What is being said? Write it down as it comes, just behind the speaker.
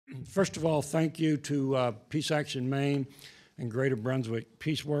First of all, thank you to Peace Action Maine and Greater Brunswick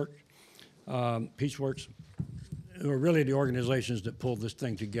Peaceworks, who are really the organizations that pulled this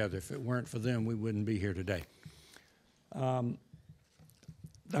thing together. If it weren't for them, we wouldn't be here today.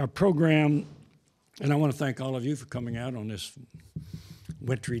 Our program, and I want to thank all of you for coming out on this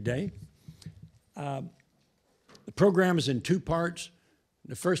wintry day. The program is in two parts.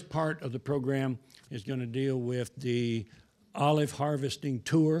 The first part of the program is going to deal with the olive harvesting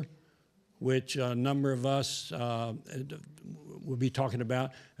tour, which a number of us will be talking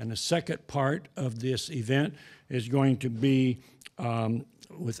about. And the second part of this event is going to be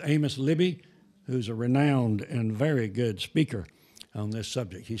with Amos Libby, who's a renowned and very good speaker on this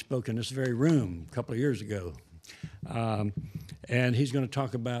subject. He spoke in this very room a couple of years ago. And he's going to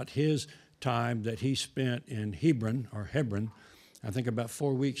talk about his time that he spent in Hebron, I think about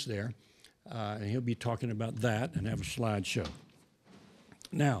 4 weeks there. And he'll be talking about that and have a slideshow.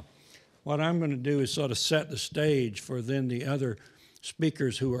 Now, what I'm going to do is sort of set the stage for then the other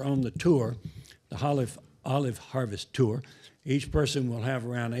speakers who are on the tour, the olive harvest tour. Each person will have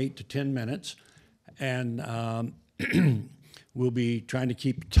around 8 to 10 minutes, and we'll be trying to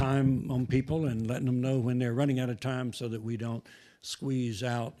keep time on people and letting them know when they're running out of time so that we don't squeeze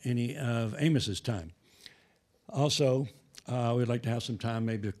out any of Amos's time. Also, we'd like to have some time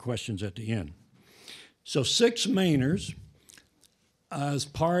maybe for questions at the end. So 6 Mainers, as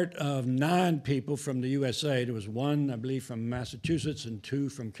part of 9 people from the USA. There was 1, I believe, from Massachusetts and 2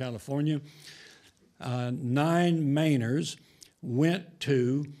 from California. 9 Mainers went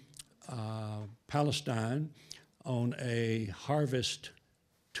to Palestine on a harvest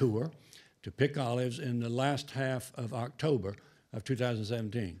tour to pick olives in the last half of October of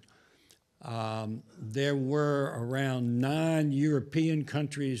 2017. There were around 9 European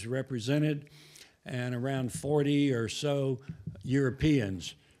countries represented and around 40 or so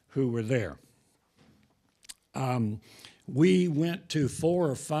Europeans who were there. We went to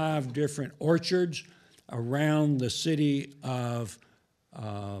 4 or 5 different orchards around the city of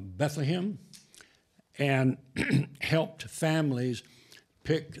Bethlehem and helped families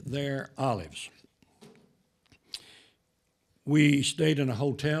pick their olives. We stayed in a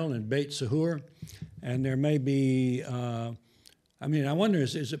hotel in Beit Sahur, and there may be, I wonder,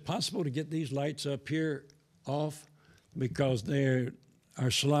 is it possible to get these lights up here off? Because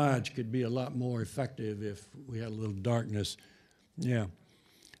our slides could be a lot more effective if we had a little darkness. Yeah.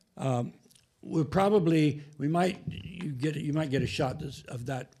 You might get a shot of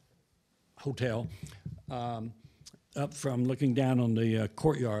that hotel up from looking down on the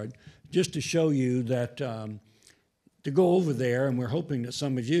courtyard, just to show you that to go over there, and we're hoping that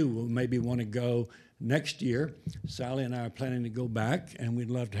some of you will maybe want to go next year. Sally and I are planning to go back, and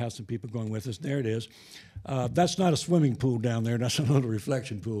we'd love to have some people going with us. There it is. That's not a swimming pool down there. That's a little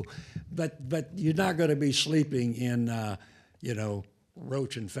reflection pool. But you're not going to be sleeping in,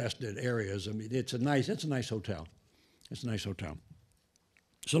 roach-infested areas. I mean, it's a nice hotel. It's a nice hotel.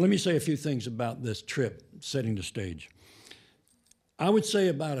 So let me say a few things about this trip, setting the stage. I would say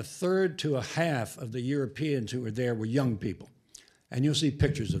about 1/3 to 1/2 of the Europeans who were there were young people. And you'll see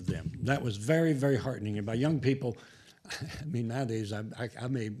pictures of them. That was very, very heartening. And by young people, I mean, nowadays, I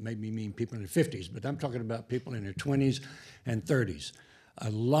may mean people in their 50s, but I'm talking about people in their 20s and 30s.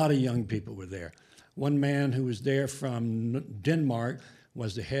 A lot of young people were there. One man who was there from Denmark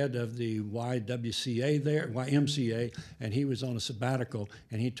was the head of the YMCA, and he was on a sabbatical,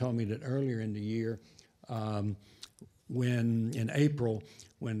 and he told me that earlier in the year, in April,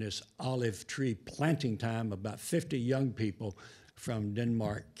 when this olive tree planting time, about 50 young people from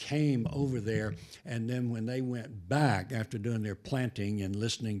Denmark came over there, and then when they went back after doing their planting and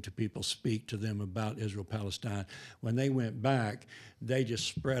listening to people speak to them about Israel-Palestine, when they went back, they just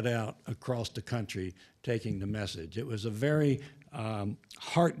spread out across the country taking the message. It was a very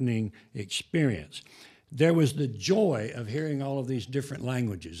heartening experience. There was the joy of hearing all of these different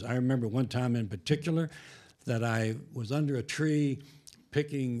languages. I remember one time in particular that I was under a tree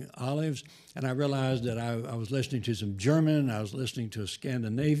picking olives, and I realized that I was listening to some German, I was listening to a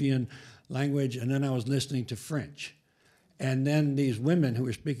Scandinavian language, and then I was listening to French. And then these women who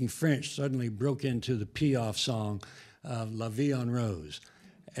were speaking French suddenly broke into the Piaf song of La Vie en Rose.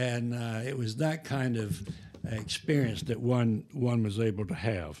 And it was that kind of experience that one was able to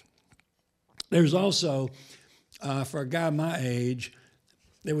have. There's also, for a guy my age,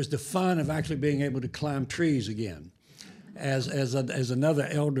 there was the fun of actually being able to climb trees again. As another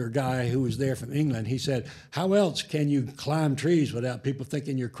elder guy who was there from England, he said, how else can you climb trees without people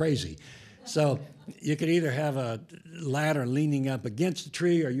thinking you're crazy? So you could either have a ladder leaning up against the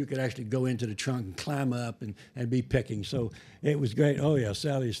tree, or you could actually go into the trunk and climb up and be picking. So it was great. Oh yeah,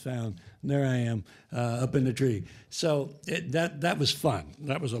 Sally's found. There I am up in the tree. So that was fun.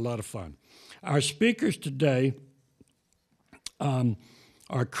 That was a lot of fun. Our speakers today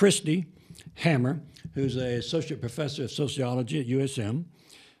are Christy Hammer, who's an associate professor of sociology at USM.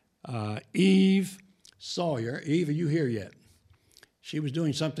 Eve Sawyer. Eve, are you here yet? She was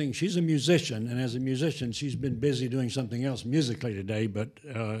doing something. She's a musician, and as a musician, she's been busy doing something else musically today, but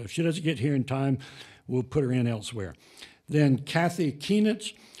if she doesn't get here in time, we'll put her in elsewhere. Then Kathy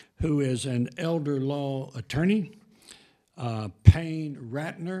Kienitz, who is an elder law attorney. Payne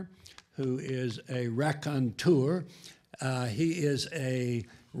Ratner, who is a raconteur. He is a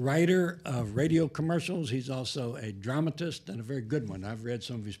writer of radio commercials. He's also a dramatist, and a very good one. I've read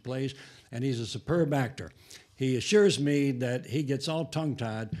some of his plays, and he's a superb actor. He assures me that he gets all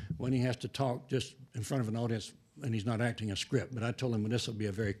tongue-tied when he has to talk just in front of an audience and he's not acting a script. But I told him, well, this will be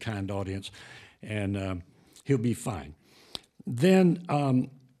a very kind audience, and he'll be fine. Then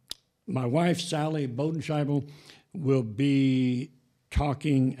my wife, Sally Bowden-Schaible, will be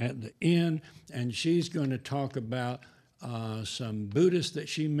talking at the end, and she's going to talk about some Buddhists that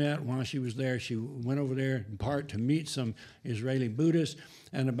she met while she was there. She went over there in part to meet some Israeli Buddhists,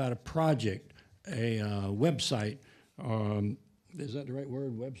 and about a project, a website. Is that the right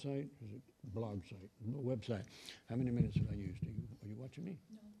word, website? Is it blog site? No, website. How many minutes did I use? Are you watching me?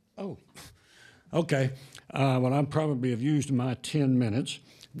 No. Oh, okay. Well, I probably have used my 10 minutes.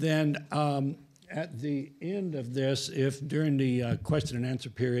 Then at the end of this, if during the question and answer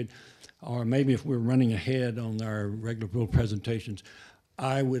period, or maybe if we're running ahead on our regular presentations,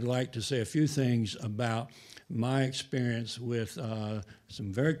 I would like to say a few things about my experience with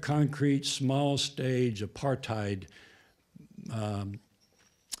some very concrete, small stage apartheid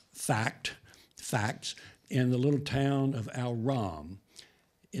facts in the little town of Al-Ram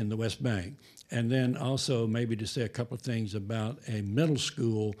in the West Bank. And then also maybe to say a couple of things about a middle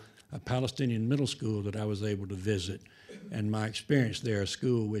school, a Palestinian middle school that I was able to visit, and my experience there, a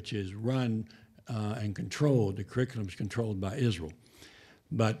school which is run and controlled, the curriculum is controlled by Israel.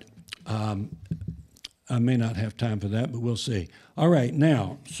 But I may not have time for that, but we'll see. All right,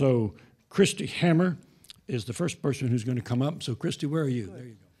 now, so Christy Hammer is the first person who's going to come up. So Christy, where are you? There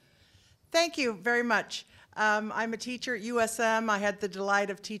you go. Thank you very much. I'm a teacher at USM. I had the delight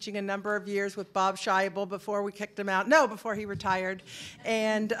of teaching a number of years with Bob Schaible before we kicked him out. No, before he retired.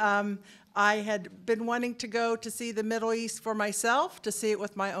 And I had been wanting to go to see the Middle East for myself, to see it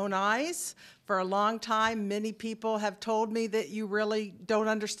with my own eyes. For a long time, many people have told me that you really don't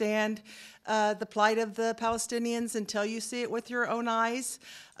understand the plight of the Palestinians until you see it with your own eyes.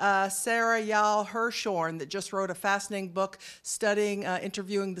 Sarah Yael Hirshhorn, that just wrote a fascinating book studying,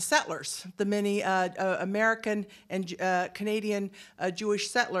 interviewing the settlers, the many American and Canadian Jewish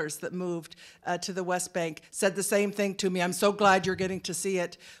settlers that moved to the West Bank, said the same thing to me. I'm so glad you're getting to see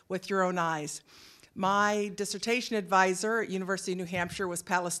it with your own eyes. My dissertation advisor at University of New Hampshire was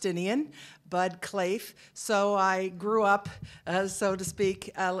Palestinian, Bud Clafe, so I grew up, so to speak,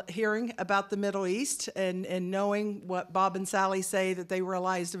 hearing about the Middle East and knowing what Bob and Sally say, that they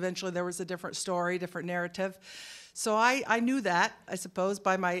realized eventually there was a different story, different narrative. So I knew that, I suppose,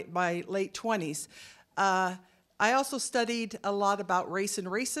 by my late 20s. I also studied a lot about race and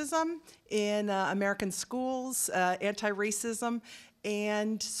racism in American schools, anti-racism,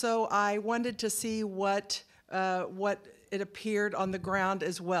 and so I wanted to see what it appeared on the ground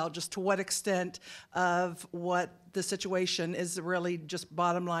as well, just to what extent of what the situation is really just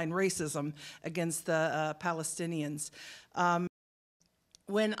bottom line racism against the Palestinians.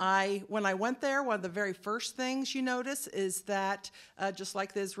 When I went there, one of the very first things you notice is that, just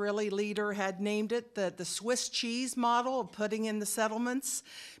like the Israeli leader had named it, the Swiss cheese model of putting in the settlements,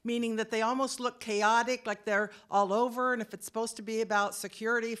 meaning that they almost look chaotic, like they're all over, and if it's supposed to be about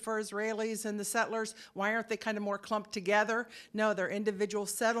security for Israelis and the settlers, why aren't they kind of more clumped together? No, they're individual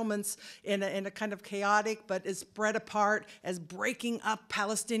settlements in a kind of chaotic, but is spread apart as breaking up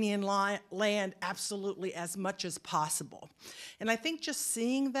Palestinian land absolutely as much as possible. And I think just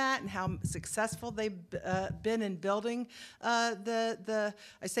seeing that and how successful they've been in building I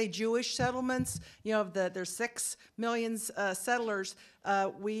say Jewish settlements, you know, there's 6 million settlers.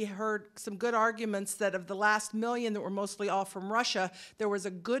 We heard some good arguments that of the last million that were mostly all from Russia, there was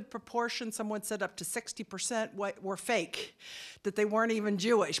a good proportion, someone said up to 60% were fake, that they weren't even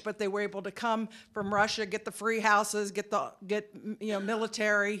Jewish, but they were able to come from Russia, get the free houses, get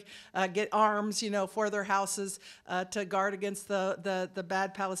military, get arms, for their houses to guard against the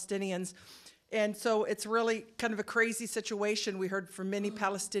bad Palestinians. And so it's really kind of a crazy situation. We heard from many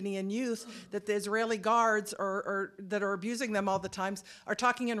Palestinian youth that the Israeli guards that are abusing them all the times are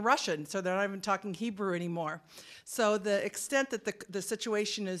talking in Russian, so they're not even talking Hebrew anymore. So the extent that the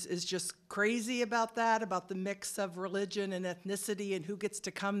situation is just crazy about that, about the mix of religion and ethnicity and who gets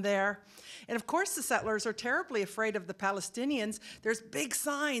to come there. And of course the settlers are terribly afraid of the Palestinians. There's big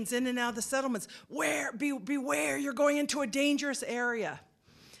signs in and out of the settlements. Beware, you're going into a dangerous area.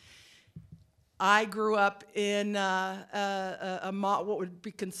 I grew up in what would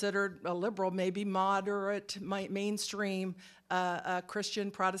be considered a liberal, maybe moderate, mainstream Christian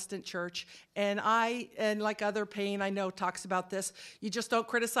Protestant church. And like other Payne I know talks about this, you just don't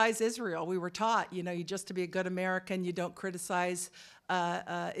criticize Israel. We were taught, you just to be a good American, you don't criticize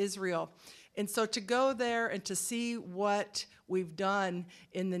Israel. And so to go there and to see what we've done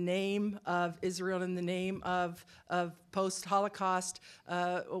in the name of Israel, in the name of post-Holocaust,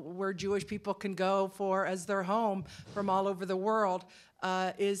 where Jewish people can go as their home from all over the world,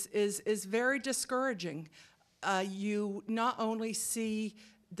 is very discouraging. You not only see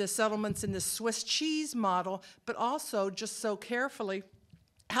the settlements in the Swiss cheese model, but also just so carefully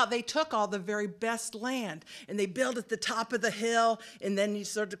how they took all the very best land and they build at the top of the hill, and then you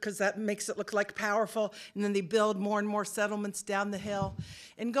sort of, because that makes it look like powerful, and then they build more and more settlements down the hill.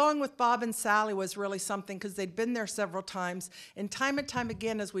 And going with Bob and Sally was really something, because they'd been there several times, and time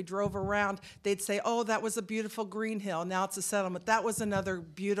again as we drove around, they'd say, oh, that was a beautiful green hill, now it's a settlement. That was another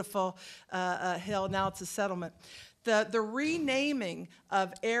beautiful hill, now it's a settlement. The renaming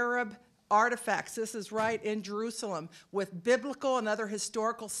of Arab artifacts, this is right in Jerusalem, with biblical and other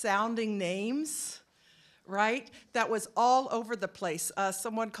historical sounding names, right? That was all over the place.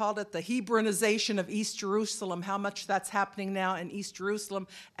 Someone called it the Hebronization of East Jerusalem, how much that's happening now in East Jerusalem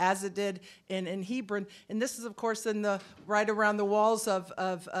as it did in Hebron. And this is, of course, right around the walls of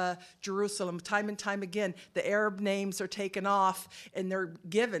Jerusalem. Time and time again, the Arab names are taken off and they're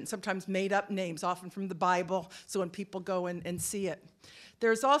given, sometimes made up names, often from the Bible, so when people go and see it.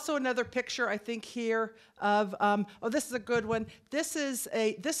 There's also another picture, I think, here of, this is a good one. This is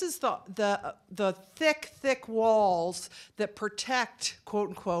the thick walls that protect, quote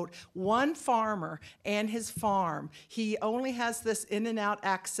unquote, one farmer and his farm. He only has this in and out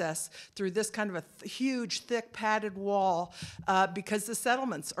access through this kind of a huge, thick, padded wall because the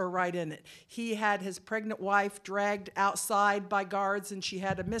settlements are right in it. He had his pregnant wife dragged outside by guards, and she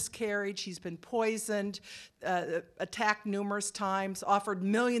had a miscarriage. He's been poisoned, attacked numerous times, offered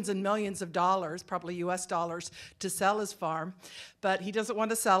millions and millions of dollars, probably US dollars, to sell his farm, but he doesn't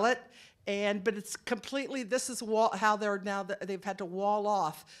want to sell it. But it's completely, this is how they've had to wall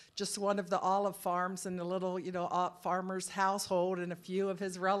off just one of the olive farms and the little, farmer's household and a few of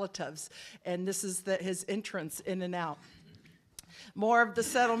his relatives. And this is his entrance in and out. More of the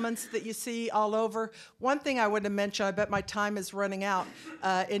settlements that you see all over. One thing I want to mention, I bet my time is running out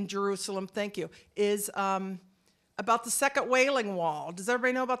in Jerusalem, thank you, is about the Second Wailing Wall. Does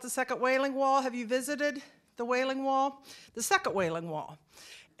everybody know about the Second Wailing Wall? Have you visited the Wailing Wall? The Second Wailing Wall.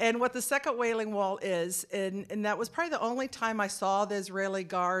 And what the Second Wailing Wall is, and that was probably the only time I saw the Israeli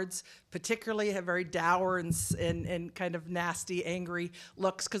guards particularly have very dour and kind of nasty, angry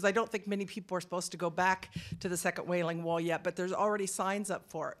looks, because I don't think many people are supposed to go back to the Second Wailing Wall yet, but there's already signs up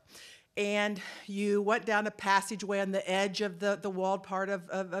for it. And you went down a passageway on the edge of the walled part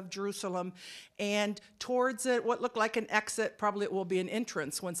of Jerusalem, and towards it, what looked like an exit, probably it will be an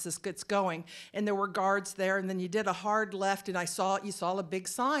entrance once this gets going. And there were guards there, and then you did a hard left, and you saw a big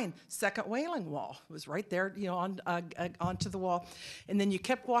sign, Second Wailing Wall. It was right there, onto the wall. And then you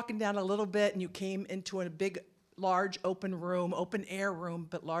kept walking down a little bit, and you came into a big, large open room, open air room,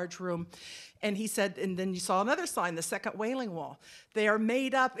 but large room. And he said, and then you saw another sign, the Second Wailing Wall. They are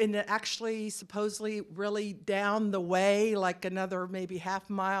made up in actually supposedly really down the way, like another maybe half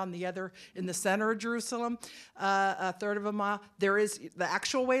mile, and the other in the center of Jerusalem, a third of a mile. There is the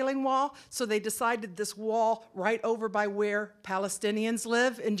actual Wailing Wall. So they decided this wall right over by where Palestinians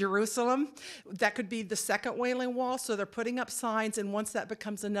live in Jerusalem, that could be the Second Wailing Wall. So they're putting up signs, and once that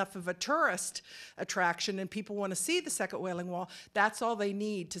becomes enough of a tourist attraction and people want to see the Second Wailing Wall, that's all they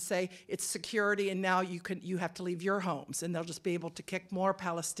need to say it's security, and now you have to leave your homes, and they'll just be able to kick more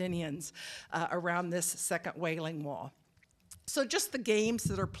Palestinians around this Second Wailing Wall. So just the games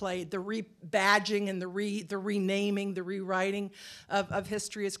that are played, the rebadging and the renaming, the rewriting of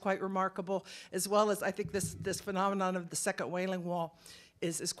history is quite remarkable, as well as I think this phenomenon of the Second Wailing Wall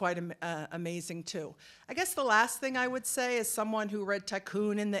is quite amazing too. I guess the last thing I would say, as someone who read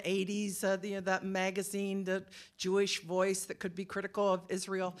Tikkun in the 80s, that magazine, the Jewish Voice that could be critical of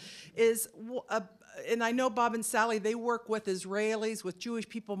Israel, is and I know Bob and Sally, they work with Israelis, with Jewish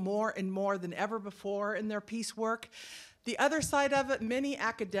people more and more than ever before in their peace work. The other side of it, many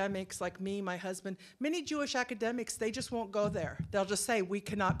academics like me, my husband, many Jewish academics, they just won't go there. They'll just say, we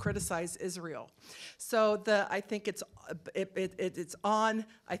cannot criticize Israel. So I think it's on,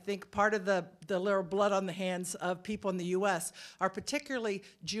 I think part of the little blood on the hands of people in the US are particularly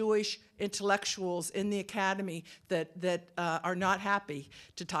Jewish intellectuals in the academy that are not happy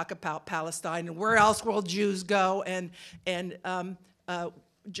to talk about Palestine and where else will Jews go, and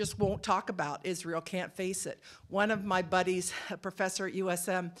just won't talk about Israel, can't face it. One of my buddies, a professor at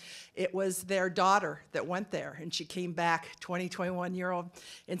USM, it was their daughter that went there, and she came back, 21-year-old,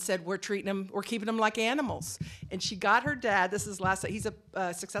 and said, we're keeping them like animals. And she got her dad, this is last, he's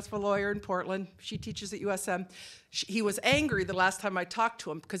a successful lawyer in Portland, she teaches at USM. He was angry the last time I talked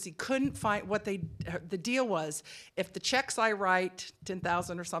to him because he couldn't find what the deal was. If the checks I write,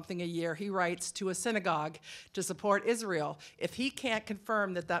 10,000 or something a year, he writes to a synagogue to support Israel. If he can't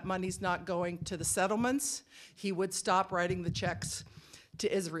confirm that that money's not going to the settlements, he would stop writing the checks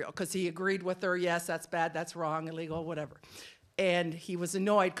to Israel because he agreed with her, yes, that's bad, that's wrong, illegal, whatever. And he was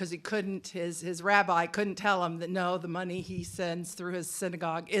annoyed because he couldn't, his rabbi couldn't tell him that no, the money he sends through his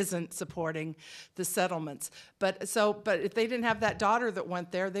synagogue isn't supporting the settlements. But if they didn't have that daughter that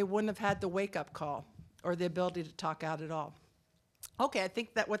went there, they wouldn't have had the wake-up call or the ability to talk out at all. Okay, I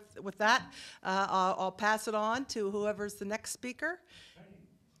think that with that, I'll pass it on to whoever's the next speaker.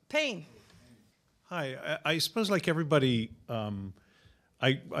 Payne. Hi, I suppose like everybody,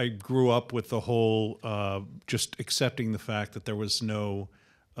 I grew up with the whole just accepting the fact that there was no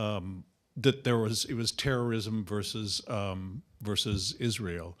it was terrorism versus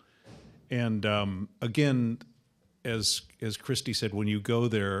Israel, and again, as Christy said, when you go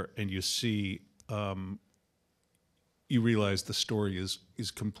there and you see, you realize the story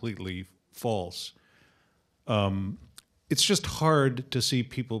is completely false. It's just hard to see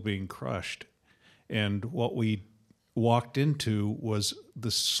people being crushed, and what we walked into was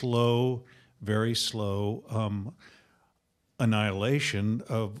the slow, very slow annihilation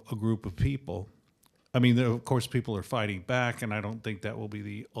of a group of people. I mean, of course, people are fighting back, and I don't think that will be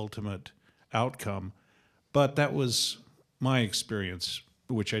the ultimate outcome. But that was my experience,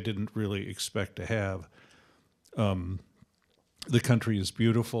 which I didn't really expect to have. The country is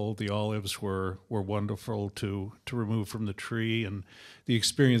beautiful. The olives were wonderful to remove from the tree, and the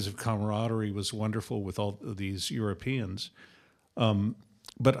experience of camaraderie was wonderful with all of these Europeans.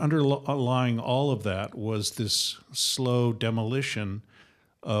 But underlying all of that was this slow demolition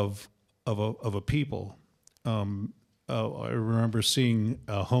of a people. I remember seeing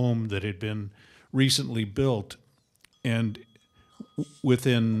a home that had been recently built, and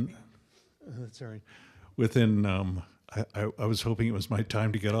within I was hoping it was my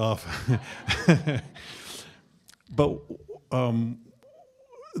time to get off. But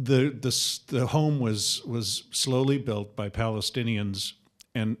the home was slowly built by Palestinians,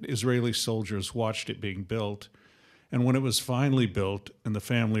 and Israeli soldiers watched it being built. And when it was finally built and the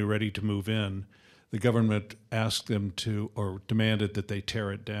family ready to move in, the government asked them to, or demanded that they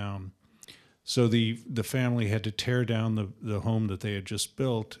tear it down. So the family had to tear down the home that they had just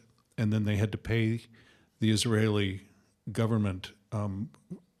built, and then they had to pay the Israeli government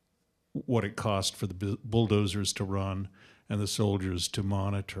what it cost for the bulldozers to run and the soldiers to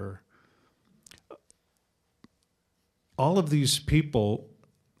monitor. All of these people,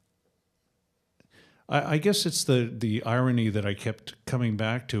 I guess it's the irony that I kept coming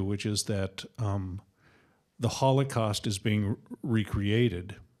back to, which is that the Holocaust is being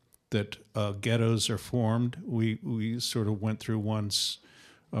recreated, that ghettos are formed. We sort of went through once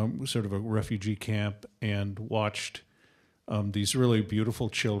sort of a refugee camp and watched these really beautiful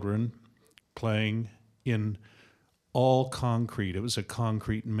children playing in all concrete. It was a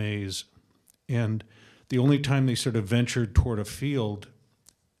concrete maze. And the only time they sort of ventured toward a field,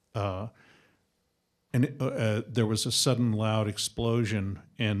 there was a sudden loud explosion,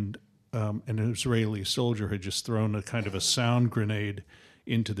 and an Israeli soldier had just thrown a kind of a sound grenade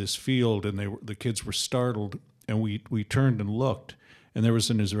into this field, and the kids were startled, and we turned and looked, and there was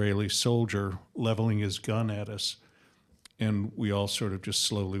an Israeli soldier leveling his gun at us. And we all sort of just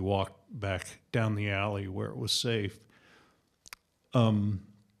slowly walked back down the alley where it was safe. All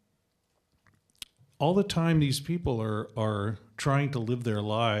the time, these people are trying to live their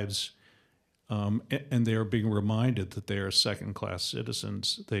lives, and they are being reminded that they are second-class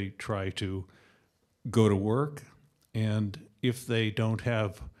citizens. They try to go to work, and if they don't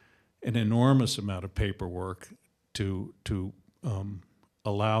have an enormous amount of paperwork to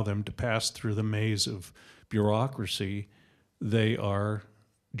allow them to pass through the maze of bureaucracy, they are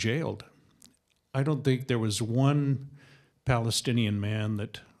jailed. I don't think there was one Palestinian man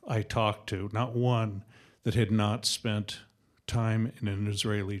that I talked to, not one, that had not spent time in an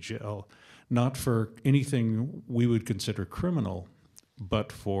Israeli jail, not for anything we would consider criminal,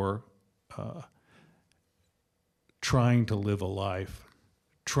 but for trying to live a life,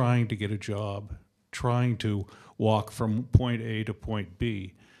 trying to get a job, trying to walk from point A to point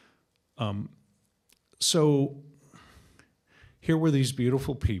B. So here were these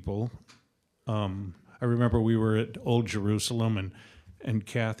beautiful people. I remember we were at Old Jerusalem, and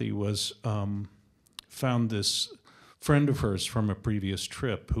Kathy was found this friend of hers from a previous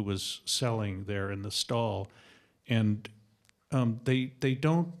trip who was selling there in the stall, and they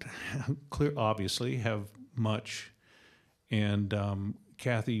don't obviously have much, and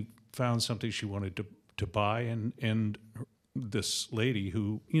Kathy found something she wanted to buy, and this lady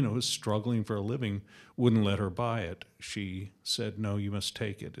who, is struggling for a living wouldn't let her buy it. She said, "No, you must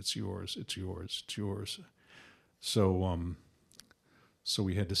take it. It's yours. It's yours. It's yours." So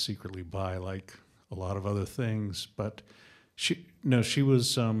we had to secretly buy like a lot of other things, but she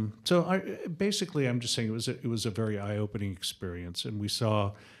was. I'm just saying it was a very eye-opening experience, and we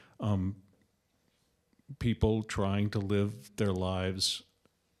saw people trying to live their lives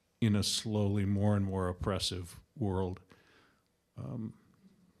in a slowly more and more oppressive world.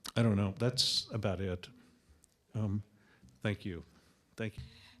 I don't know. That's about it. Thank you. Thank you.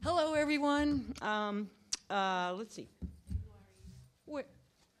 Hello, everyone. Let's see. Where?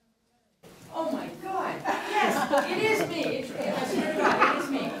 Oh my God! Yes, it is me. I swear to God, it is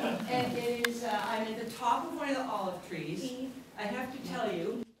me. And it is. I'm at the top of one of the olive trees. I have to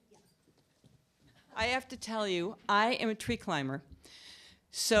tell you, I am a tree climber.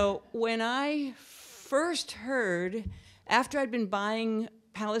 So when I first heard, after I'd been buying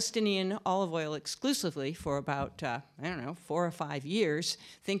Palestinian olive oil exclusively for about, 4 or 5 years,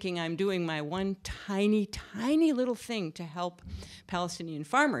 thinking I'm doing my one tiny, tiny little thing to help Palestinian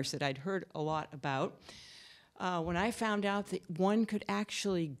farmers that I'd heard a lot about. When I found out that one could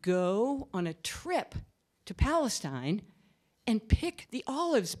actually go on a trip to Palestine and pick the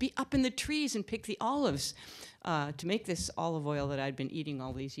olives, be up in the trees and pick the olives to make this olive oil that I'd been eating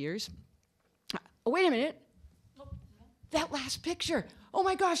all these years. Oh, wait a minute. That last picture. Oh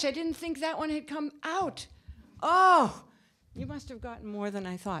my gosh, I didn't think that one had come out. Oh, you must have gotten more than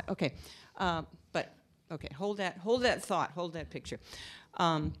I thought. Okay, hold that thought, hold that picture.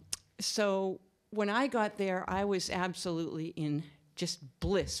 So when I got there, I was absolutely in just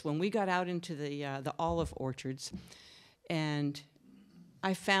bliss. When we got out into the olive orchards, and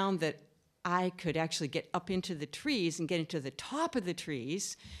I found that I could actually get up into the trees and get into the top of the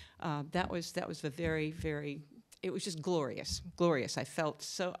trees. That was a very, very. It was just glorious, glorious. I felt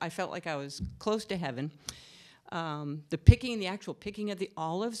like I was close to heaven. The actual picking of the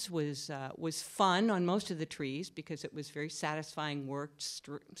olives was fun on most of the trees because it was very satisfying work,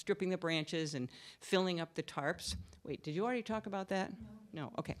 stripping the branches and filling up the tarps. Wait, did you already talk about that?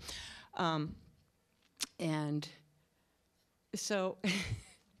 No. Okay. And so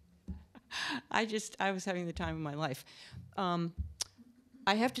I was having the time of my life.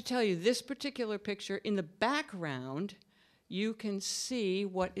 I have to tell you, this particular picture, in the background, you can see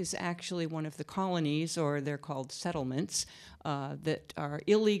what is actually one of the colonies, or they're called settlements, that are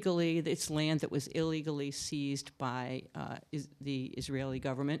illegally, it's land that was illegally seized by the Israeli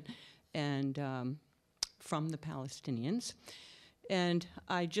government and from the Palestinians. And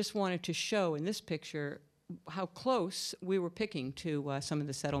I just wanted to show in this picture how close we were picking to some of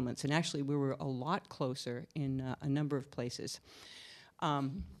the settlements. And actually, we were a lot closer in a number of places.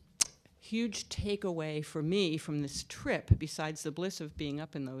 Huge takeaway for me from this trip, besides the bliss of being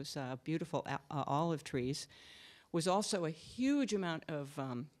up in those beautiful olive trees, was also a huge amount of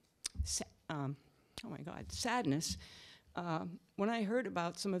sadness when I heard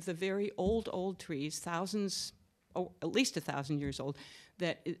about some of the very old trees, thousands, at least 1,000 years old,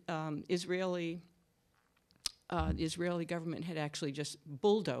 that the Israeli government had actually just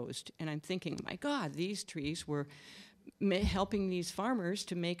bulldozed. And I'm thinking, my God, these trees were helping these farmers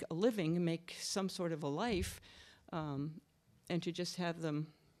to make a living and make some sort of a life, and to just have them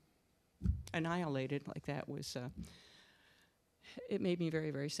annihilated like that was, it made me very,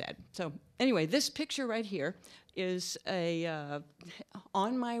 very sad. So anyway, this picture right here is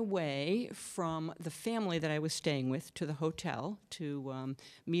on my way from the family that I was staying with to the hotel to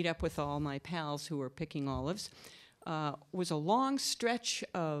meet up with all my pals who were picking olives. Was a long stretch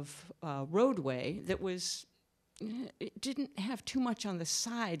of roadway that was, it didn't have too much on the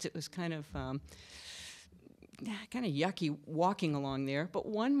sides. It was kind of yucky walking along there. But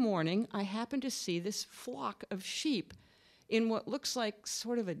one morning, I happened to see this flock of sheep in what looks like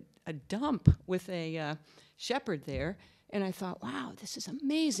sort of a dump with a shepherd there. And I thought, wow, this is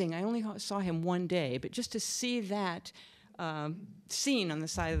amazing. I only saw him one day, but just to see that scene on the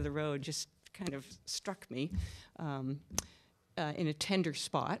side of the road just kind of struck me in a tender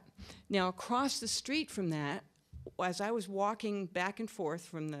spot. Now, across the street from that, as I was walking back and forth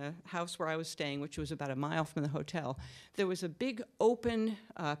from the house where I was staying, which was about a mile from the hotel, there was a big open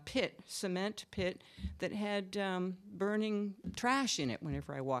cement pit that had burning trash in it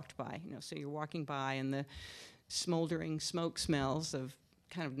whenever I walked by. So you're walking by and the smoldering smoke smells of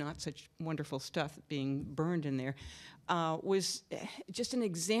kind of not such wonderful stuff being burned in there, was just an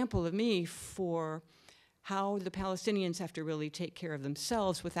example of me for how the Palestinians have to really take care of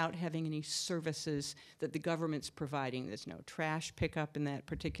themselves without having any services that the government's providing. There's no trash pickup in that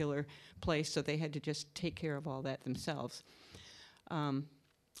particular place, so they had to just take care of all that themselves.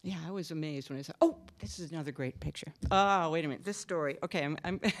 Yeah, I was amazed when I saw, oh, this is another great picture. Oh, wait a minute, this story. Okay, I'm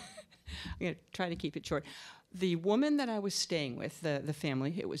I'm going to try to keep it short. The woman that I was staying with, the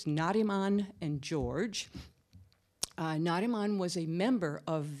family, it was Nariman and George. Nariman was a member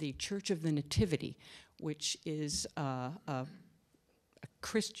of the Church of the Nativity, which is a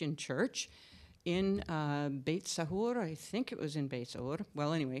Christian church in Beit Sahur. I think it was in Beit Sahur.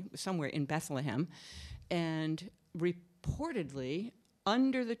 Well, anyway, somewhere in Bethlehem. And reportedly,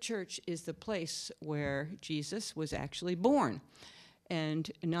 under the church is the place where Jesus was actually born. And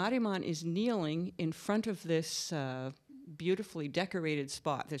Nariman is kneeling in front of this beautifully decorated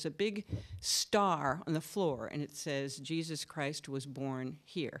spot. There's a big star on the floor, and it says, Jesus Christ was born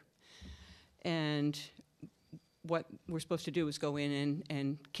here. And what we're supposed to do is go in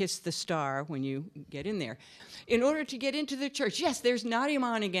and kiss the star when you get in there. In order to get into the church, yes, there's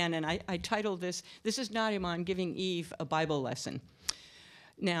Nariman again, and I titled this is Nariman giving Eve a Bible lesson.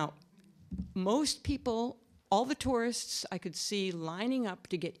 Now, most people, all the tourists I could see lining up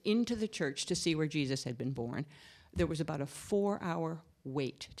to get into the church to see where Jesus had been born, there was about a 4-hour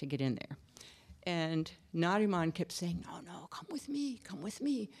wait to get in there. And Nariman kept saying, no, come with me, come with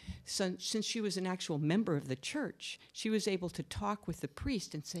me. So, since she was an actual member of the church, she was able to talk with the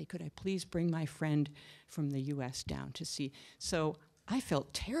priest and say, could I please bring my friend from the U.S. down to see? So I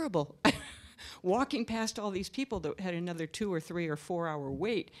felt terrible walking past all these people that had another 2 or 3 or 4 hour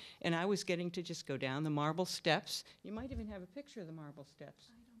wait, and I was getting to just go down the marble steps. You might even have a picture of the marble steps.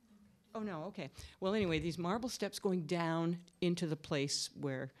 Oh, no, okay. Well, anyway, these marble steps going down into the place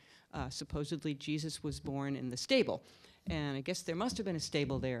where supposedly Jesus was born in the stable. And I guess there must have been a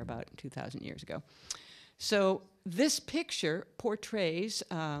stable there about 2,000 years ago. So this picture portrays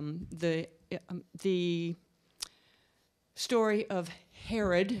the story of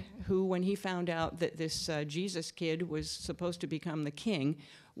Herod, who, when he found out that this Jesus kid was supposed to become the king,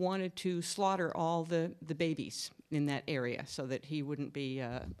 wanted to slaughter all the babies in that area so that he wouldn't be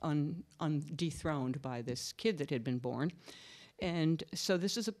dethroned by this kid that had been born. And so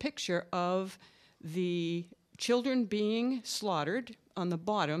this is a picture of the children being slaughtered on the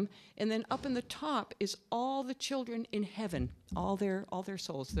bottom, and then up in the top is all the children in heaven, all their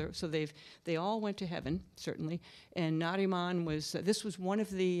souls. So they all went to heaven, certainly. And Nariman was this was one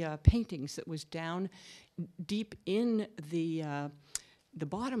of the paintings that was down deep in the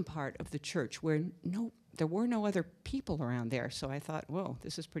bottom part of the church, where there were no other people around there. So I thought, whoa,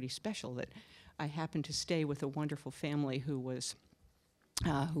 this is pretty special that I happened to stay with a wonderful family who were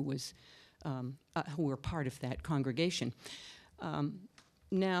part of that congregation.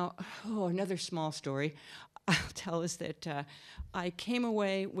 Now, another small story I'll tell is that I came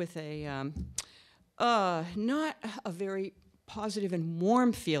away with not a very positive and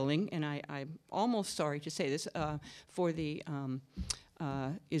warm feeling, and I'm almost sorry to say this, for the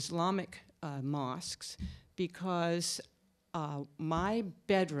Islamic mosques, because my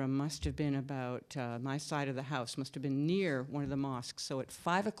bedroom must have been about, my side of the house must have been near one of the mosques. So at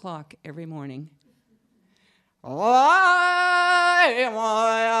 5 o'clock every morning,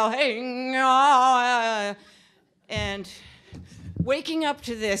 and waking up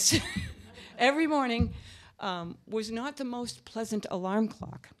to this every morning was not the most pleasant alarm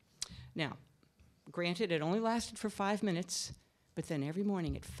clock. Now, granted, it only lasted for 5 minutes, but then every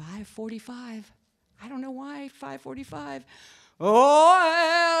morning at 5:45, I don't know why, 5:45.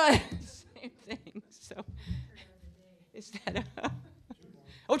 Same thing. So, is that a...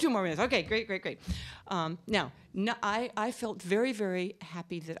 2 more minutes. Okay, great. Now, I felt very, very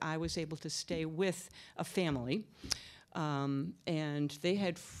happy that I was able to stay with a family. And they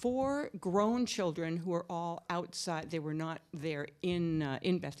had 4 grown children who were all outside. They were not there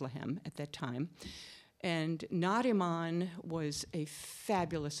in Bethlehem at that time. And Nariman was a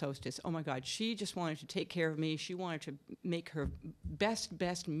fabulous hostess. Oh my God, she just wanted to take care of me. She wanted to make her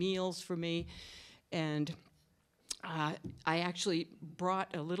best meals for me. And I actually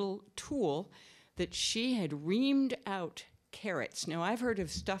brought a little tool that she had reamed out carrots. Now, I've heard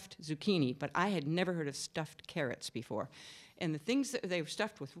of stuffed zucchini, but I had never heard of stuffed carrots before. And the things that they were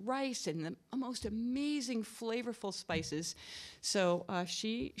stuffed with rice and the most amazing flavorful spices. So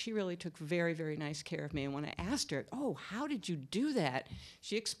she really took very, very nice care of me. And when I asked her, oh, how did you do that?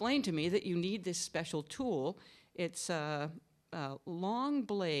 She explained to me that you need this special tool. It's a long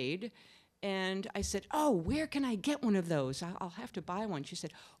blade. And I said, oh, where can I get one of those? I'll have to buy one. She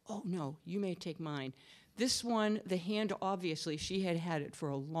said, oh, no, you may take mine. This one, the hand, obviously, she had had it for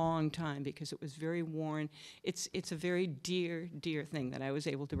a long time because it was very worn. It's a very dear thing that I was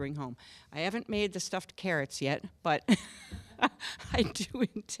able to bring home. I haven't made the stuffed carrots yet, but I do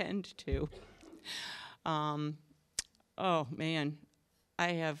intend to. Oh, man,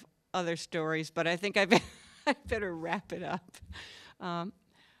 I have other stories, but I think I better wrap it up.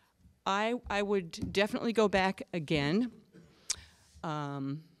 I would definitely go back again.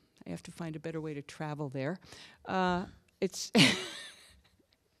 I have to find a better way to travel there. It's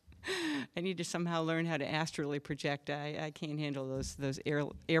I need to somehow learn how to astrally project. I can't handle those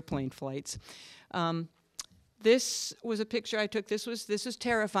airplane flights. This was a picture I took. This was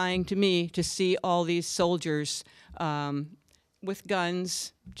terrifying to me to see all these soldiers with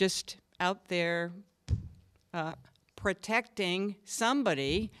guns just out there protecting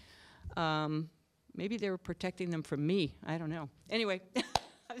somebody. Maybe they were protecting them from me. I don't know. Anyway.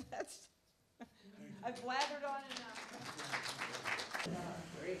 I've blathered on enough.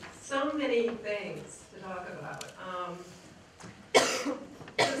 So many things to talk about.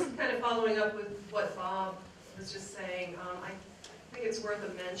 Just kind of following up with what Bob was just saying, I think it's worth a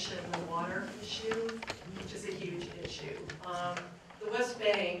mention, the water issue, which is a huge issue. The West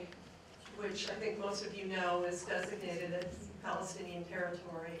Bank, which I think most of you know is designated as Palestinian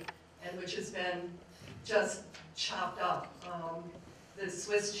territory, and which has been just chopped up. The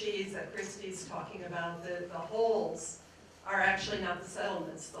Swiss cheese that Christy's talking about, the holes are actually not the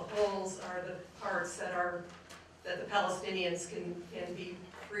settlements. The holes are the parts that the Palestinians can be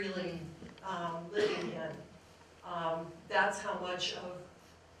freely living in. That's how much of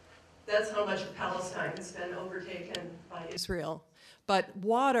Palestine has been overtaken by Israel. But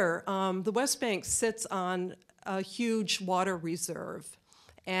water, the West Bank sits on a huge water reserve,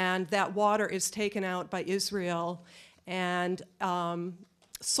 and that water is taken out by Israel and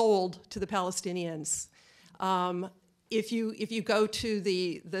sold to the Palestinians. If you go to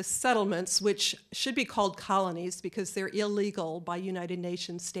the settlements, which should be called colonies because they're illegal by United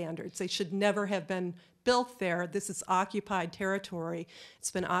Nations standards, they should never have been built there. This is occupied territory.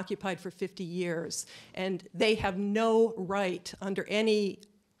 It's been occupied for 50 years, and they have no right under any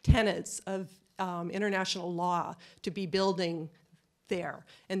tenets of international law to be building there.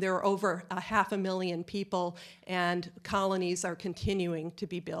 And there are over 500,000 people, and colonies are continuing to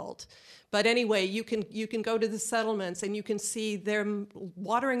be built. But anyway, you can go to the settlements and you can see them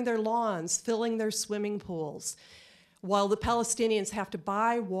watering their lawns, filling their swimming pools, while the Palestinians have to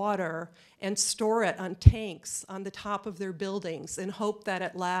buy water and store it on tanks on the top of their buildings and hope that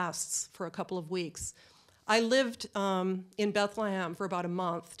it lasts for a couple of weeks. I lived in Bethlehem for about a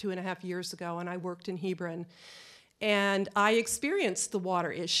month, 2.5 years ago, and I worked in Hebron. And I experienced the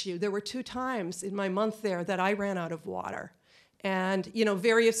water issue. There were 2 times in my month there that I ran out of water. And,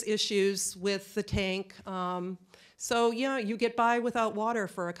 various issues with the tank. So, you get by without water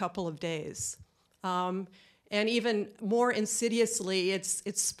for a couple of days. And even more insidiously, it's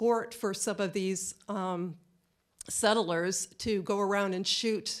sport for some of these settlers to go around and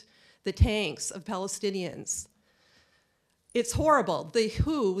shoot the tanks of Palestinians. It's horrible. The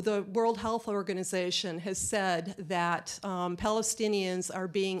WHO, the World Health Organization, has said that Palestinians are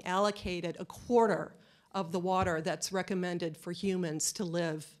being allocated a quarter of the water that's recommended for humans to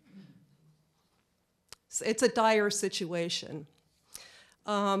live. So it's a dire situation.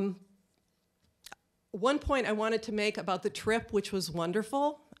 One point I wanted to make about the trip, which was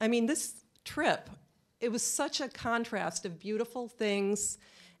wonderful. I mean, this trip, it was such a contrast of beautiful things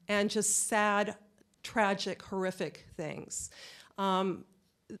and just sad, tragic, horrific things.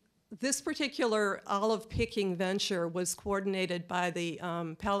 This particular olive-picking venture was coordinated by the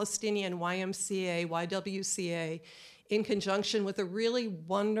Palestinian YMCA, in conjunction with a really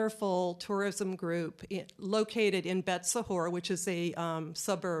wonderful tourism group located in Bet Sahor, which is a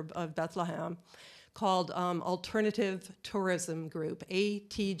suburb of Bethlehem, called Alternative Tourism Group,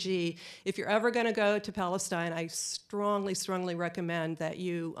 ATG. If you're ever going to go to Palestine, I strongly, strongly recommend that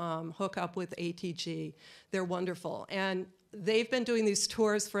you hook up with ATG. They're wonderful. And they've been doing these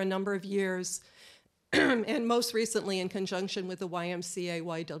tours for a number of years, and most recently in conjunction with the YMCA,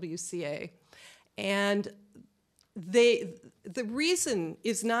 YWCA. And the reason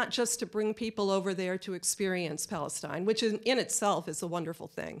is not just to bring people over there to experience Palestine, which in itself is a wonderful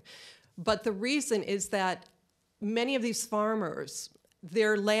thing, but the reason is that many of these farmers,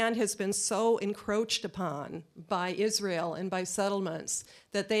 their land has been so encroached upon by Israel and by settlements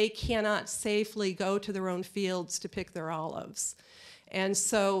that they cannot safely go to their own fields to pick their olives. And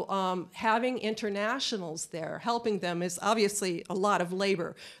so having internationals there helping them is obviously a lot of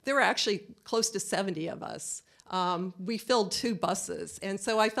labor. There were actually close to 70 of us. We filled 2 buses. And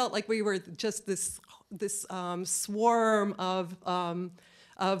so I felt like we were just this swarm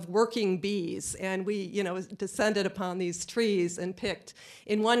of working bees. And we, descended upon these trees and picked.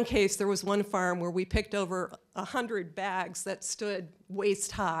 In one case, there was one farm where we picked over 100 bags that stood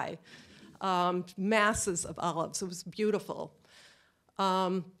waist high, masses of olives. It was beautiful.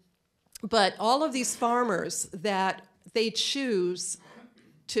 But all of these farmers that they choose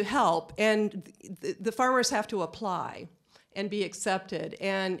to help, and the farmers have to apply and be accepted,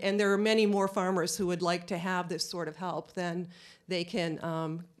 and there are many more farmers who would like to have this sort of help than they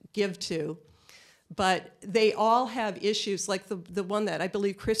can give to. But they all have issues, like the one that I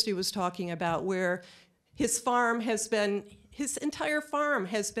believe Christy was talking about, where his entire farm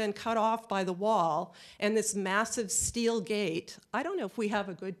has been cut off by the wall, and this massive steel gate. I don't know if we have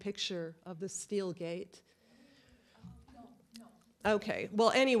a good picture of the steel gate. Okay,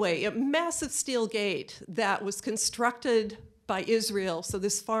 well, anyway, a massive steel gate that was constructed by Israel so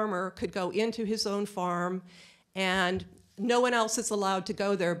this farmer could go into his own farm, and no one else is allowed to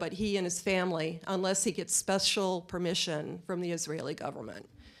go there but he and his family unless he gets special permission from the Israeli government.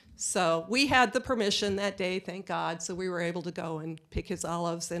 So we had the permission that day, thank God, so we were able to go and pick his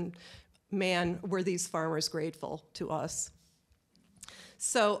olives, and man, were these farmers grateful to us.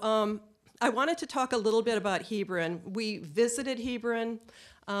 So I wanted to talk a little bit about Hebron. We visited Hebron.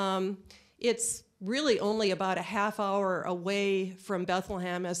 It's really only about a half hour away from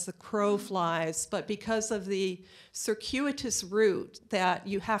Bethlehem as the crow flies, but because of the circuitous route that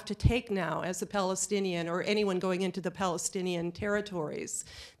you have to take now as a Palestinian or anyone going into the Palestinian territories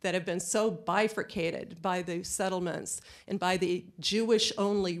that have been so bifurcated by the settlements and by the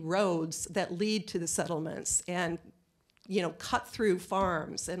Jewish-only roads that lead to the settlements and cut through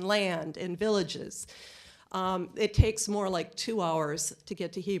farms and land and villages. It takes more like 2 hours to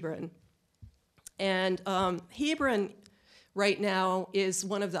get to Hebron. And Hebron right now is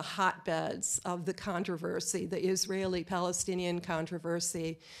one of the hotbeds of the controversy, the Israeli-Palestinian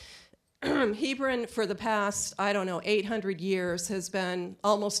controversy. Hebron, for the past, 800 years, has been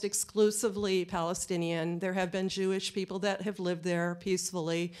almost exclusively Palestinian. There have been Jewish people that have lived there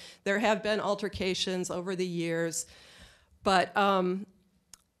peacefully. There have been altercations over the years. But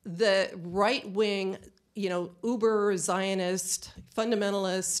the right-wing, uber Zionist,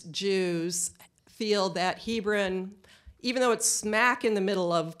 fundamentalist Jews feel that Hebron, even though it's smack in the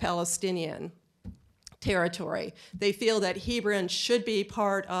middle of Palestinian territory, they feel that Hebron should be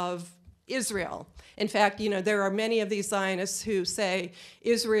part of Israel. In fact, there are many of these Zionists who say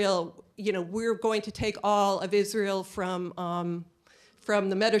Israel, we're going to take all of Israel from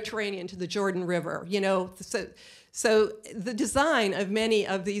the Mediterranean to the Jordan River, So the design of many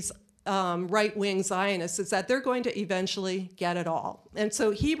of these right-wing Zionists is that they're going to eventually get it all. And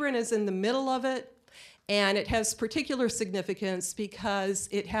so Hebron is in the middle of it, and it has particular significance because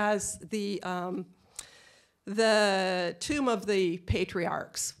it has the tomb of the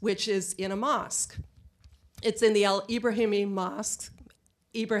patriarchs, which is in a mosque. It's in the Al-Ibrahimi Mosque,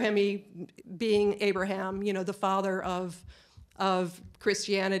 Ibrahimi being Abraham, the father of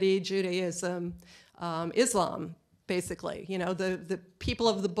Christianity, Judaism, Islam, basically. The people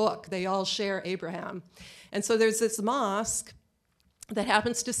of the book, they all share Abraham. And so there's this mosque that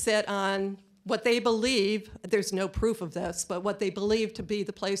happens to sit on what they believe, there's no proof of this, but what they believe to be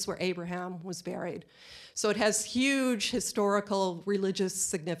the place where Abraham was buried. So it has huge historical religious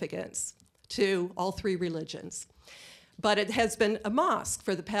significance to all 3 religions. But it has been a mosque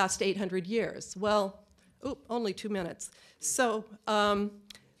for the past 800 years. Well, only 2 minutes. So in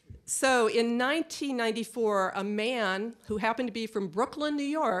 1994, a man who happened to be from Brooklyn, New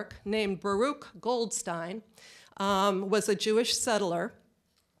York, named Baruch Goldstein, was a Jewish settler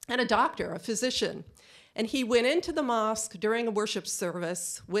and a doctor, a physician. And he went into the mosque during a worship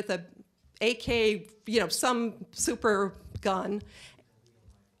service with a AK, some super gun.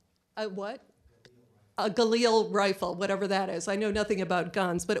 A what? a Galil rifle, whatever that is. I know nothing about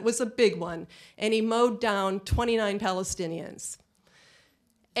guns, but it was a big one. And he mowed down 29 Palestinians.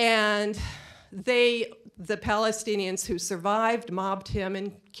 And the Palestinians who survived mobbed him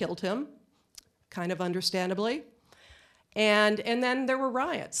and killed him, kind of understandably. And then there were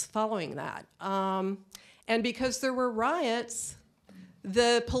riots following that. And because there were riots,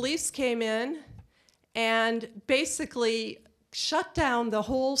 the police came in and basically shut down the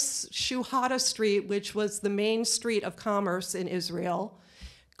whole Shuhada Street, which was the main street of commerce in Israel,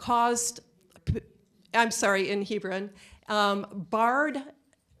 in Hebron,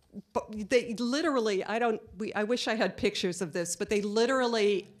 they literally, I wish I had pictures of this, but they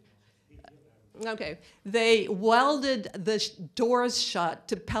literally, they welded the doors shut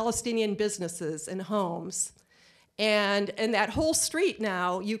to Palestinian businesses and homes. And that whole street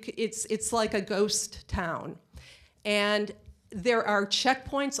now, it's like a ghost town. And there are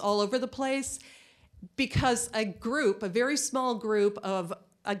checkpoints all over the place because a very small group of,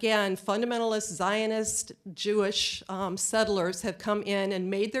 again, fundamentalist, Zionist, Jewish settlers have come in and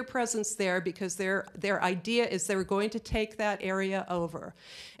made their presence there because their idea is they're going to take that area over.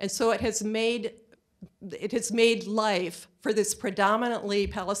 And so it has made life for this predominantly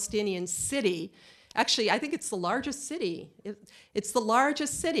Palestinian city. Actually, I think it's the largest city. It's the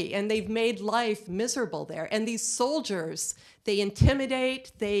largest city, and they've made life miserable there. And these soldiers, they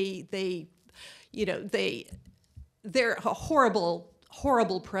intimidate, they're a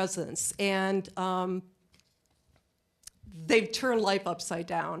horrible presence, and they've turned life upside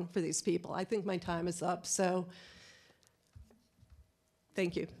down for these people. I think my time is up, so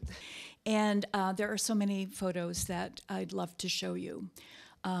thank you. And there are so many photos that I'd love to show you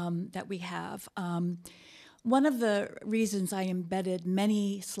that we have. One of the reasons I embedded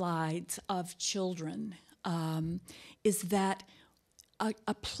many slides of children is that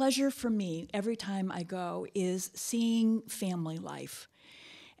a pleasure for me every time I go is seeing family life,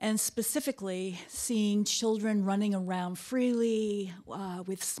 and specifically seeing children running around freely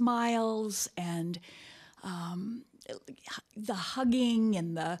with smiles and the hugging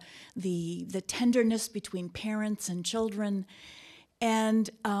and the tenderness between parents and children. And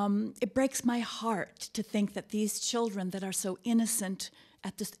it breaks my heart to think that these children that are so innocent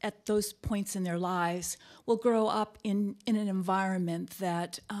at those points in their lives will grow up in an environment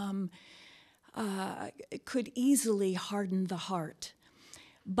that could easily harden the heart.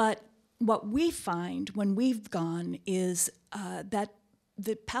 But what we find when we've gone is that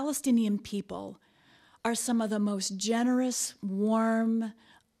the Palestinian people are some of the most generous, warm,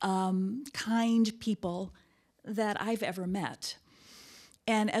 kind people that I've ever met.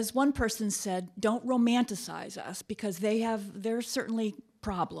 And as one person said, don't romanticize us because there are certainly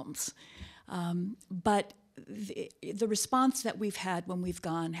problems. But the response that we've had when we've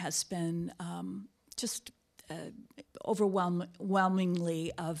gone has been just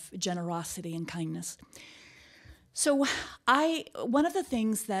overwhelmingly of generosity and kindness. So one of the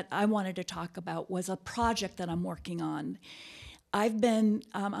things that I wanted to talk about was a project that I'm working on.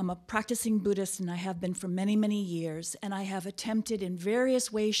 I'm a practicing Buddhist, and I have been for many, many years, and I have attempted in various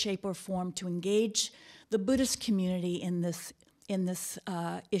ways, shape, or form to engage the Buddhist community in this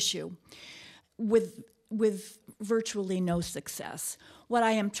issue with virtually no success. What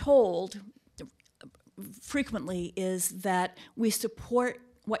I am told frequently is that we support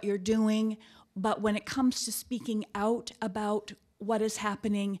what you're doing, but when it comes to speaking out about what is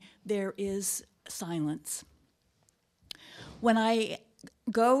happening, there is silence. When I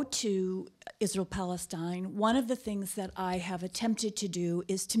go to Israel-Palestine, one of the things that I have attempted to do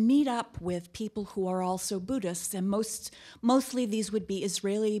is to meet up with people who are also Buddhists, and mostly these would be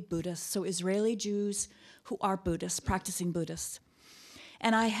Israeli Buddhists, so Israeli Jews who are Buddhists, practicing Buddhists.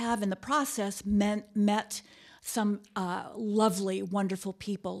 And I have, in the process, met some lovely, wonderful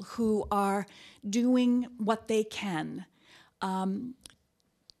people who are doing what they can.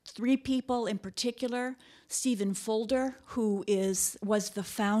 3 people in particular: Stephen Folder, who was the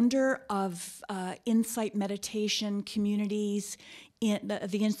founder of Insight Meditation Communities,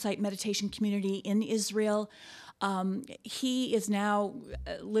 the Insight Meditation Community in Israel. He is now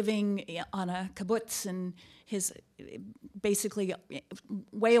living on a kibbutz and basically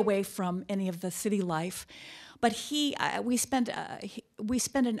way away from any of the city life. But we spent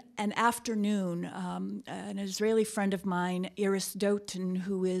an afternoon. An Israeli friend of mine, Iris Doughton,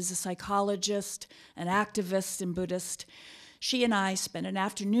 who is a psychologist, an activist and Buddhist, she and I spent an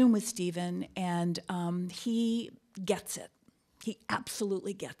afternoon with Stephen, and he gets it. He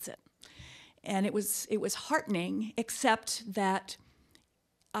absolutely gets it, and it was heartening, except that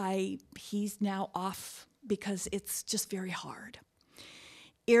he's now off because it's just very hard.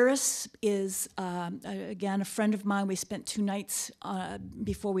 Iris is, again, a friend of mine. We spent 2 nights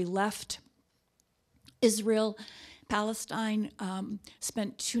before we left Israel, Palestine,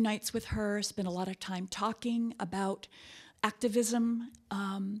 spent 2 nights with her, spent a lot of time talking about activism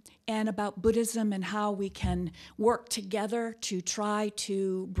and about Buddhism and how we can work together to try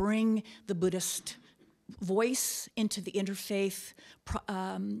to bring the Buddhist voice into the interfaith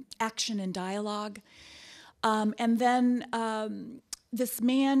action and dialogue. And then this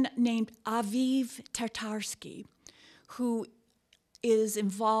man named Aviv Tartarsky, who is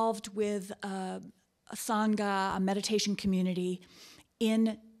involved with a Sangha, a meditation community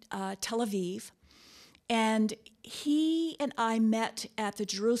in Tel Aviv. And he and I met at the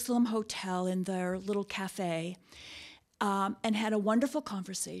Jerusalem Hotel in their little cafe and had a wonderful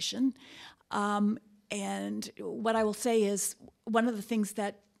conversation. And what I will say is one of the things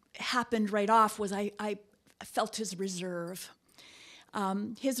that happened right off was I felt his reserve.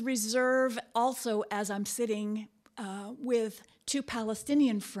 His reserve also, as I'm sitting with 2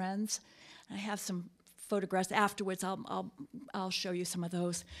 Palestinian friends, I have some photographs afterwards. I'll show you some of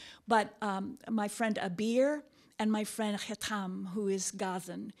those. But my friend Abir and my friend Chetam, who is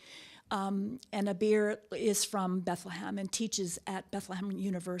Gazan. And Abir is from Bethlehem and teaches at Bethlehem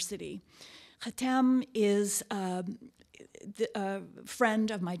University. Chetam is a friend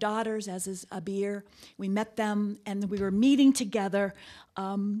of my daughter's, as is Abir. We met them, and we were meeting together,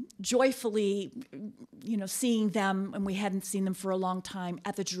 joyfully, seeing them, and we hadn't seen them for a long time,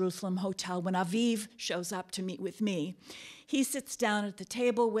 at the Jerusalem Hotel when Aviv shows up to meet with me. He sits down at the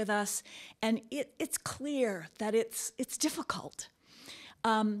table with us, and it's clear that it's difficult.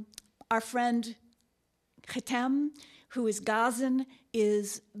 Our friend Chetam, who is Gazan,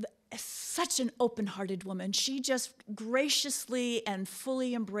 is such an open-hearted woman. She just graciously and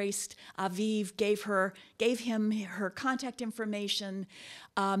fully embraced Aviv, gave him her contact information,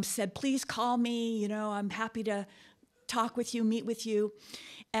 said, please call me, I'm happy to talk with you, meet with you.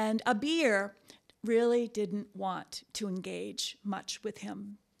 And Abir really didn't want to engage much with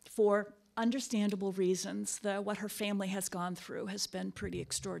him for understandable reasons. What her family has gone through has been pretty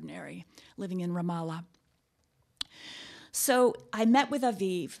extraordinary, living in Ramallah. So I met with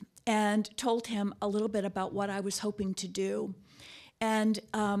Aviv and told him a little bit about what I was hoping to do. And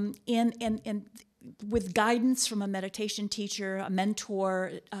with guidance from a meditation teacher, a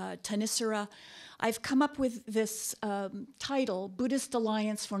mentor, Tanisara, I've come up with this title, Buddhist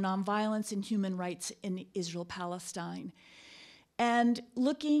Alliance for Nonviolence and Human Rights in Israel-Palestine. And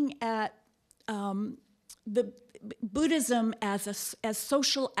looking at the Buddhism as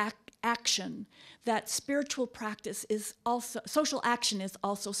social action, that spiritual practice is also, social action is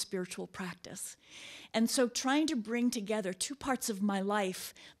also spiritual practice. And so trying to bring together 2 parts of my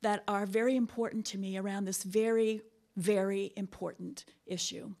life that are very important to me around this very, very important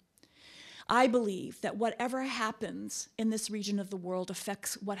issue. I believe that whatever happens in this region of the world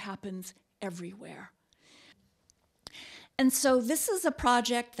affects what happens everywhere. And so this is a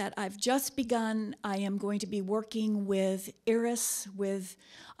project that I've just begun. I am going to be working with Iris, with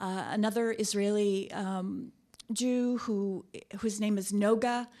another Israeli Jew whose name is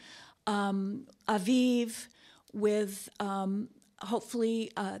Noga, Aviv, with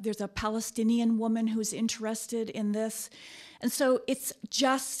hopefully there's a Palestinian woman who's interested in this. And so it's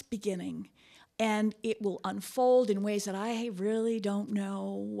just beginning. And it will unfold in ways that I really don't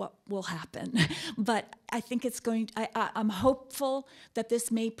know what will happen. But I think it's I'm hopeful that this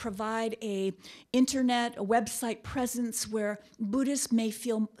may provide a internet, a website presence where Buddhists may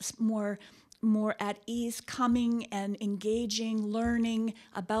feel more at ease coming and engaging, learning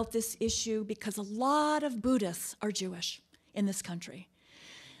about this issue, because a lot of Buddhists are Jewish in this country.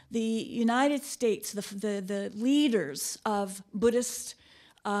 The United States, the leaders of Buddhist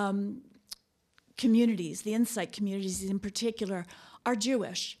communities, the insight communities in particular, are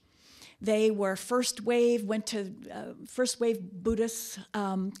Jewish. They were first wave Buddhists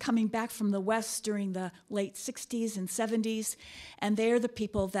coming back from the West during the late 60s and 70s, and they're the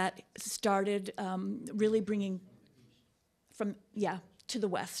people that started really bringing to the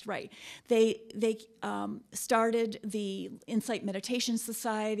West, right. They started the Insight Meditation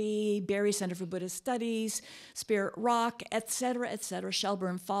Society, Barry Center for Buddhist Studies, Spirit Rock, et cetera,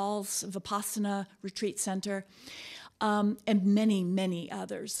 Shelburne Falls, Vipassana Retreat Center, and many, many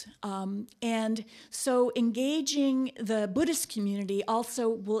others. And so engaging the Buddhist community also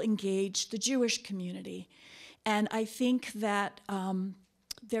will engage the Jewish community. And I think that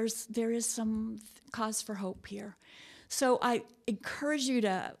there is some cause for hope here. So I encourage you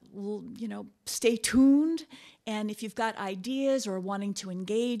to, stay tuned. And if you've got ideas or wanting to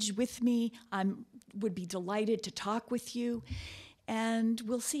engage with me, I would be delighted to talk with you. and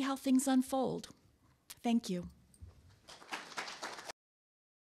we'll see how things unfold. Thank you.